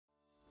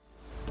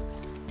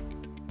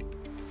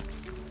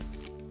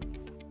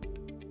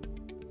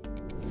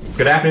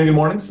Good afternoon, good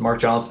morning. This is Mark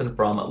Johnson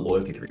from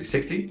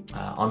Loyalty360.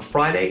 On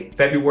Friday,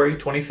 February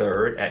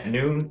 23rd at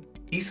noon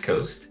East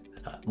Coast,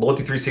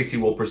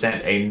 Loyalty360 will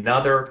present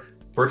another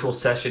virtual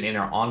session in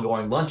our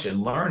ongoing Lunch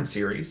and Learn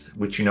series,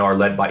 which are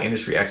led by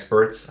industry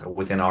experts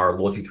within our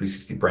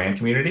Loyalty360 brand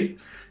community.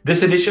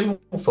 This edition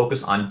will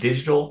focus on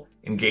digital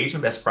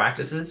engagement best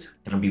practices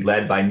and will be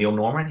led by Neil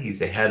Norman. He's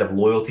the head of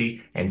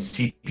Loyalty and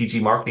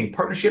CPG Marketing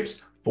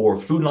Partnerships for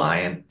Food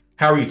Lion.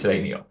 How are you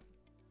today, Neil?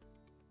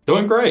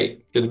 Doing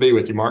great. Good to be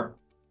with you, Mark.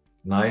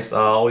 Nice,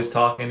 always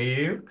talking to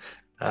you.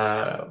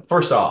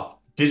 First off,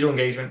 digital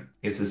engagement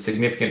is a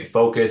significant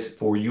focus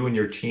for you and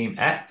your team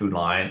at Food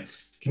Lion.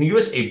 Can you give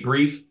us a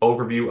brief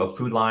overview of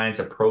Food Lion's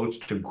approach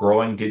to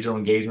growing digital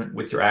engagement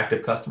with your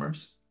active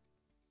customers?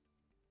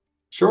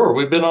 Sure.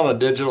 We've been on a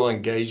digital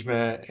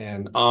engagement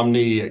and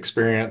omni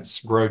experience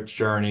growth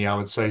journey, I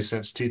would say,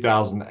 since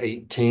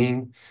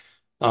 2018,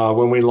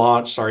 when we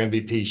launched our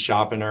MVP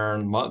Shop and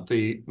Earn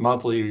monthly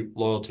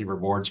loyalty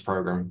rewards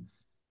program.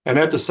 And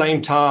at the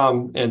same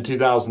time, in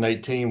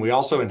 2018, we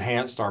also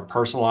enhanced our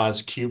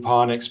personalized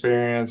coupon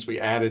experience. We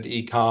added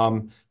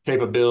e-com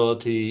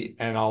capability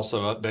and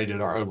also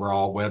updated our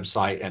overall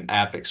website and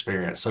app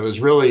experience. So it was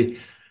really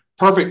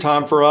perfect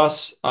time for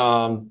us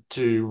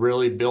to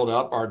really build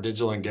up our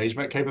digital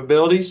engagement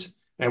capabilities.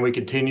 And we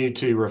continue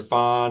to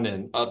refine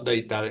and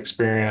update that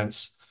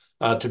experience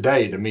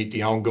today to meet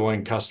the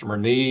ongoing customer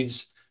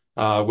needs,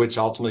 which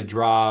ultimately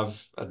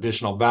drive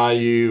additional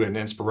value and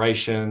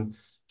inspiration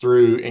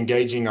through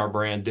engaging our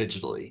brand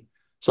digitally.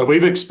 So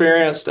we've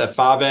experienced a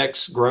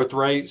 5x growth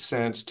rate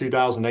since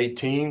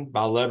 2018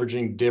 by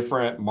leveraging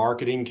different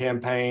marketing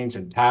campaigns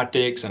and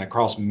tactics and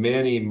across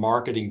many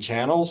marketing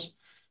channels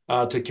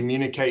to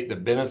communicate the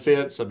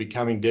benefits of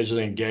becoming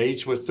digitally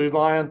engaged with Food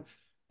Lion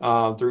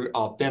through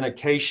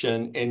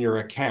authentication in your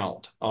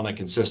account on a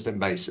consistent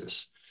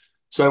basis.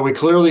 So we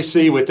clearly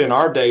see within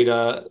our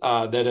data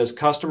that as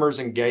customers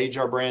engage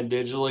our brand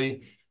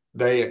digitally,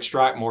 they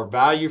extract more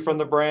value from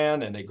the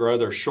brand and they grow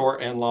their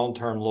short and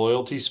long-term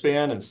loyalty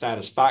spend and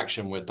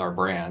satisfaction with our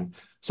brand.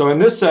 So in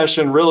this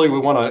session, really, we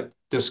want to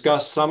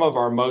discuss some of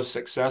our most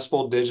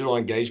successful digital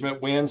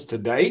engagement wins to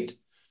date.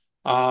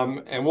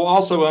 And we'll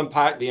also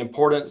unpack the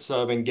importance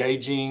of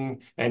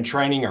engaging and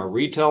training our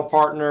retail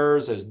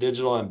partners as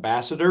digital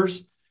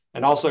ambassadors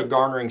and also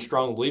garnering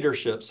strong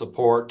leadership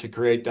support to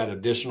create that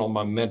additional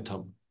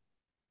momentum.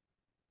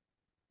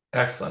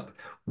 Excellent.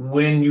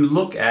 When you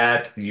look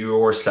at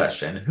your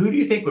session, who do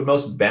you think would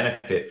most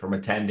benefit from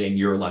attending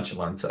your Lunch and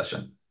Learn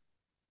session?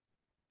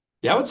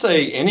 Yeah, I would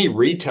say any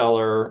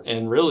retailer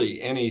in really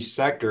any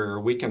sector,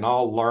 we can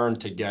all learn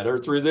together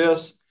through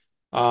this.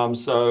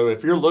 So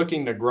if you're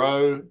looking to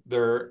grow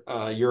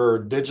your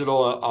digital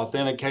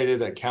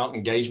authenticated account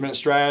engagement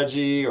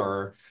strategy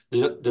or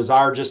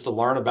desire just to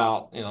learn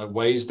about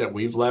ways that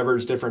we've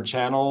leveraged different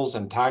channels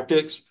and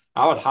tactics,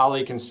 I would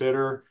highly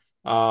consider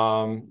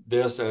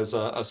this as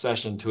a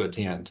session to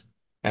attend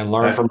and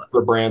learn from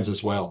other brands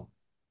as well.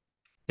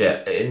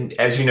 Yeah, and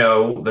as you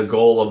know, the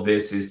goal of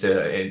this is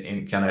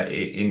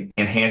to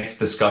enhance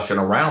discussion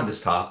around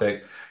this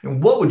topic.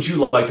 And what would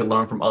you like to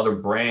learn from other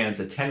brands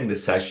attending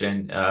this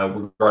session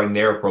regarding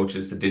their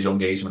approaches to digital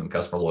engagement and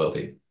customer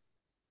loyalty?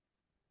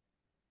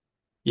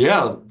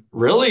 Yeah,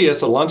 really,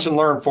 it's a lunch and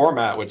learn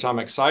format, which I'm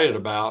excited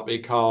about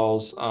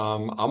because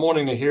I'm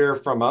wanting to hear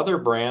from other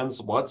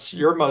brands. What's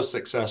your most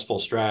successful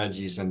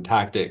strategies and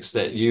tactics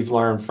that you've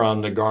learned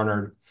from to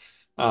garner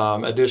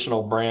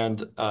additional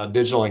brand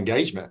digital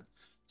engagement?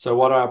 So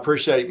what I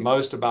appreciate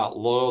most about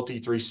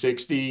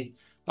Loyalty360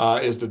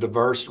 is the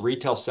diverse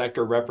retail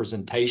sector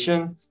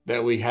representation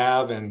that we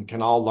have and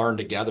can all learn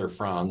together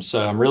from.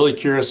 So I'm really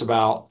curious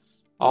about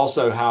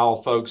also how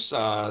folks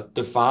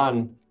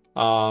define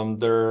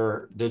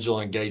their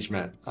digital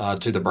engagement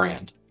to the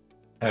brand.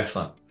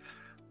 Excellent.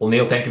 Well,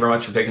 Neil, thank you very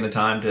much for taking the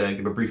time to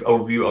give a brief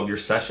overview of your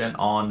session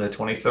on the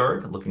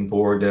 23rd. Looking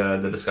forward to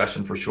the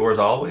discussion for sure, as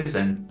always.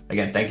 And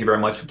again, thank you very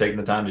much for taking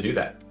the time to do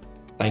that.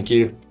 Thank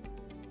you.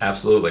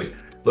 Absolutely.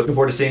 Looking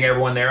forward to seeing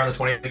everyone there on the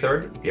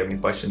 23rd. If you have any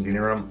questions in the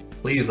interim,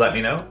 please let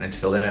me know.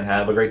 Until then,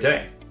 have a great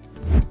day.